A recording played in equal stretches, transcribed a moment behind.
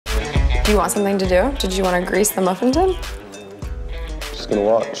Do you want something to do? Did you want to grease the muffin tin? Just gonna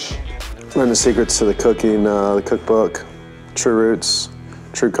watch. Learn the secrets to the cooking, the cookbook, true roots,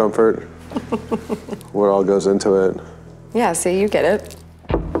 true comfort, what all goes into it. Yeah, see, you get it.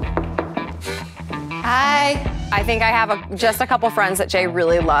 Hi. I think I have just a couple friends that Jay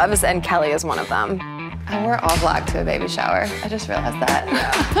really loves, and Kelly is one of them. Oh, we're all black to a baby shower. I just realized that.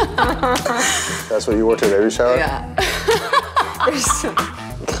 Yeah. That's what you wore to a baby shower? Yeah.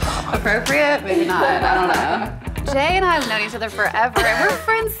 Appropriate? Maybe not. I don't know. Jay and I have known each other forever, and we're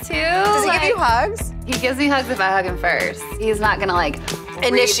friends too. Does he give you hugs? He gives me hugs if I hug him first. He's not gonna like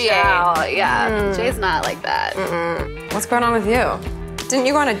initiate. Yeah, Jay's not like that. What's going on with you? Didn't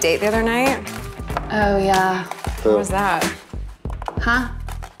you go on a date the other night? Oh yeah. What was that? Huh?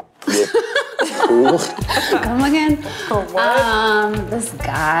 Yeah. Cool. Come again? What? This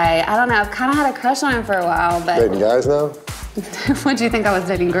guy. I don't know. I've kind of had a crush on him for a while, but. Dating guys now? What, do you think I was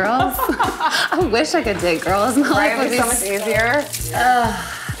dating girls? I wish I could date girls. My life would be so much easier.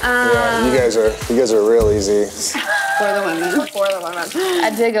 Yeah, you guys are real easy. For the women. For the women. I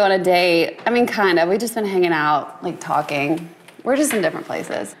did go on a date. I mean, kind of. We've just been hanging out, like talking. We're just in different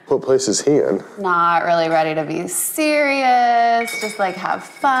places. What place is he in? Not really ready to be serious, just like have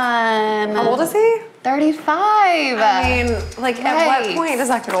fun. How old is he? 35. I mean, like, at what Right. point does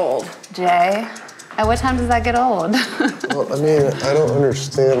that get old? Jay, at what time does that get old? Well, I mean, I don't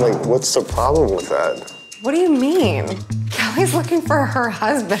understand, like, what's the problem with that? What do you mean? Kelly's looking for her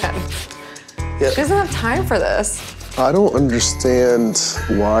husband. Yeah. She doesn't have time for this. I don't understand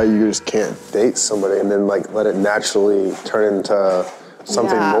why you just can't date somebody and then, like, let it naturally turn into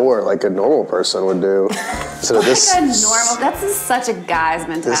something more like a normal person would do. Instead of this. Like a normal, that's just such a guy's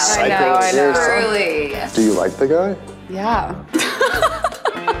mentality. This cycle, I know. Truly. Do you like the guy? Yeah.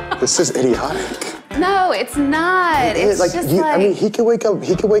 This is idiotic. No, it's not. It's like, just you, like. I mean, he could wake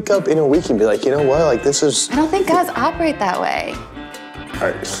up in a week and be like, you know what, like, this is. I don't think guys operate that way. All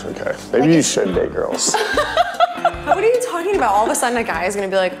right, okay. Maybe you should date girls. What are you talking about? All of a sudden a guy is gonna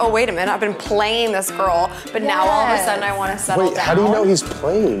be like, oh, wait a minute, I've been playing this girl, but now all of a sudden I wanna settle Wait, down. how do you know he's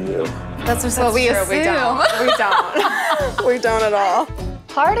playing you? That's what we assume. We don't. We don't at all.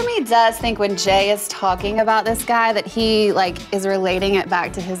 Part of me does think when Jay is talking about this guy that he like is relating it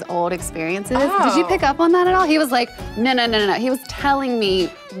back to his old experiences. Oh. Did you pick up on that at all? He was like, no. He was telling me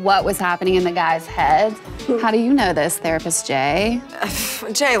what was happening in the guy's head. How do you know this, Therapist Jay?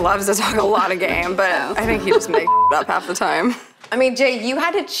 Jay loves to talk a lot of game, but I think he just makes up half the time. I mean, Jay, you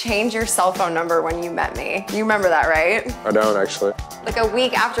had to change your cell phone number when you met me. You remember that, right? I don't, actually. Like a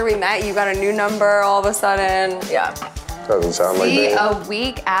week after we met, you got a new number all of a sudden. Yeah. Doesn't sound like me. A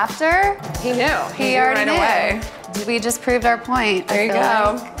week after? He knew. He knew already right knew. away. We just proved our point. There you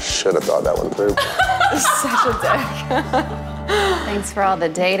go. Should have thought that one through. Such a dick. Thanks for all the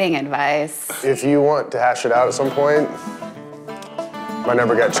dating advice. If you want to hash it out at some point, my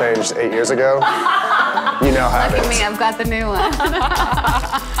number got changed 8 years ago. You now have Look it. at me, I've got the new one.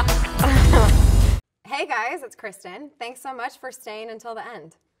 Hey guys, it's Kristin. Thanks so much for staying until the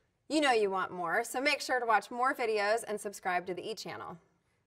end. You know you want more, so make sure to watch more videos and subscribe to the E! Channel.